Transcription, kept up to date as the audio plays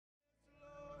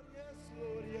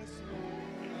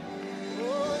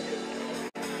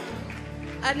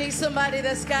I need somebody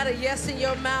that's got a yes in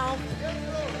your mouth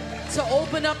to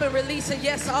open up and release a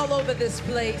yes all over this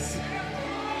place.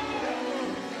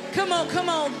 Come on, come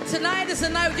on. Tonight is a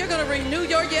night you're going to renew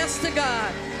your yes to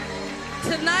God.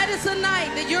 Tonight is a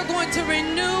night that you're going to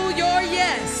renew your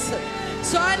yes.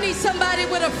 So I need somebody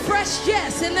with a fresh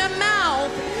yes in their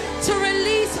mouth to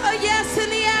release a yes in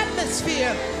the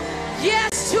atmosphere.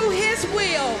 Yes to his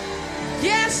will.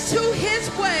 Yes to his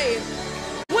way.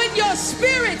 When your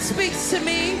spirit speaks to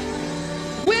me,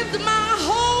 with my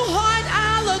whole heart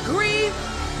I'll agree,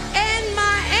 and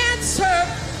my answer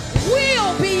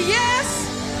will be yes.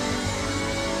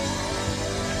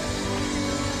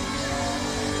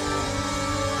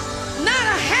 Not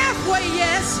a halfway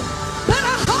yes, but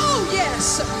a whole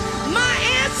yes. My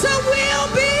answer will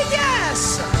be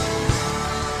yes.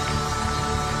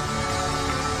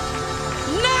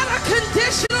 Not a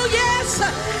conditional yes,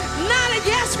 not a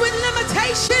yes with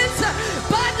limitations,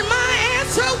 but my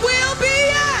answer will be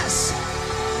yes.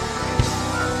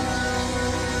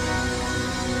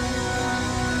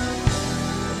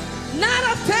 Not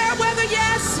a fair weather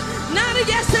yes, not a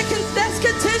yes that's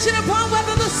contingent upon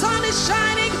whether the sun is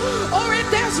shining, or if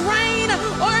there's rain,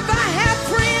 or if I have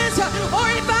friends, or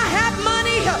if I have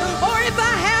money, or if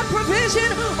I have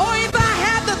provision, or if I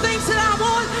have the things that I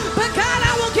want. But God,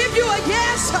 I will give you a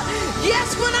yes.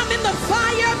 Yes when I'm in the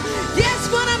fire. Yes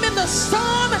when I'm in the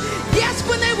storm. Yes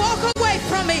when they walk away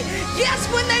from me. Yes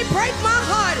when they break my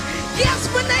heart. Yes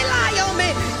when they lie on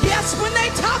me. Yes when they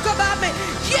talk about me.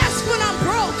 Yes when I'm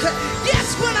broke.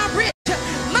 Yes when I'm rich.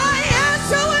 My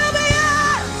answer will be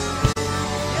yes.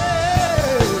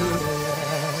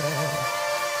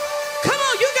 Come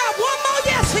on, you got one more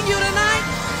yes in you tonight.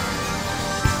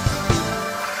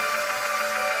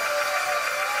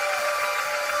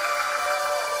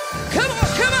 Come on,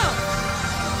 come on.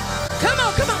 Come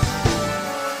on, come on.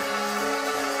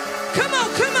 Come on,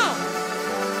 come on.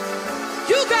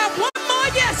 You got one more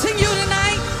yes in you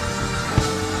tonight.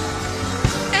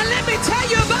 And let me tell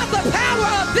you about the power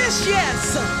of this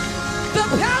yes. The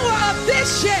power of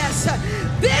this yes.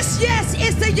 This yes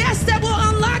is the yes that will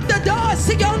unlock the doors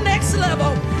to your next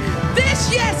level.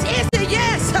 This yes is the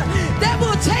yes that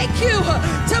will take you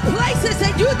to places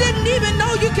that you didn't even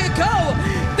know you could go.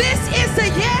 This is the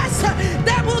yes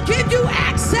that will give you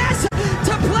access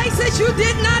to places you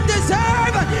did not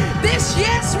deserve. This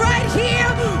yes right here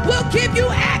will give you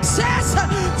access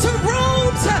to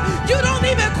rooms you don't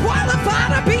even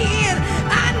qualify to be in.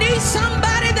 I need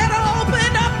somebody that'll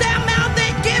open up their mouth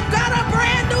and give God a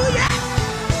brand new yes.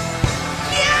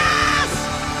 Yes!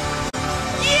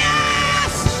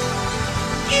 Yes!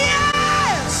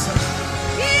 Yes!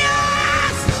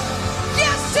 Yes!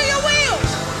 Yes to your will.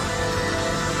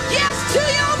 Yes to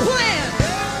your plan.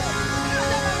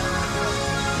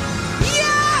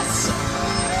 Yes!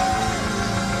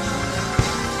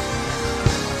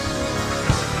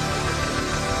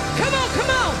 Come on, come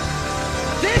on.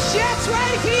 This yes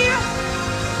right here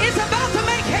is about to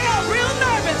make hell real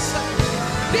nervous.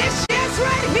 This yes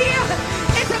right here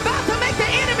is about to make the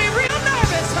enemy real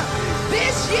nervous.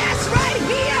 This yes right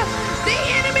here, the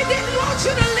enemy didn't want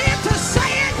you to live to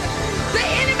say it. The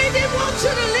enemy didn't want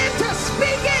you to live to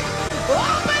speak it.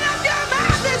 Open up your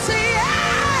mouth and say,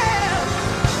 yeah!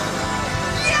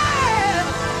 Yeah!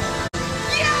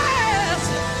 Yes!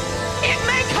 It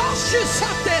may cost you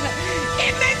something.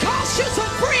 It may cost you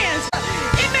some friends.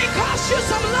 It may cost you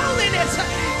some loneliness.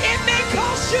 It may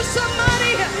cost you some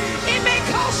money. It may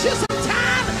cost you some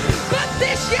time. But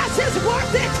this yes is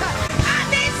worth it. I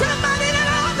need somebody to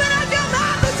open up your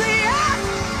mouth and say yes.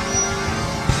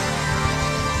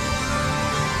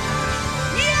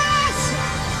 Yes.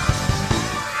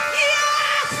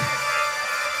 Yes.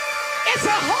 It's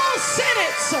a whole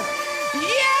sentence.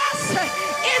 Yes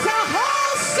is a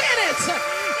whole sentence.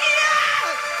 Yes.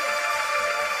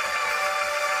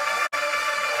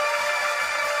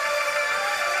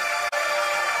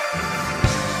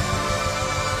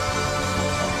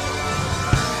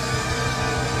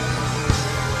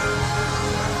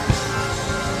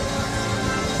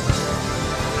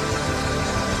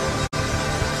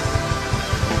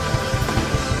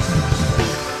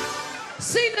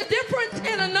 See the difference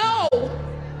in a no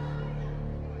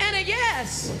and a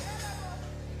yes.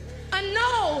 A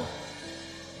no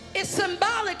is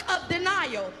symbolic of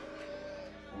denial.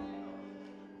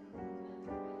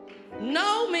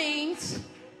 No means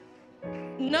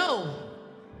no,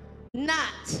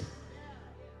 not,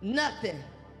 nothing,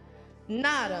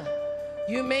 nada.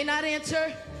 You may not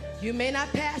enter, you may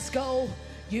not pass go,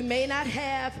 you may not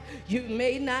have, you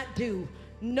may not do.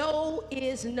 No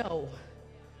is no.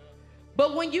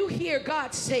 But when you hear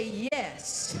God say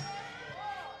yes,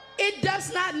 It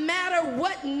does not matter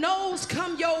what no's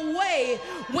come your way.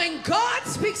 When God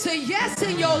speaks a yes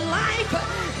in your life,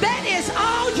 that is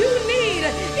all you need.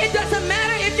 It doesn't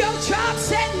matter if your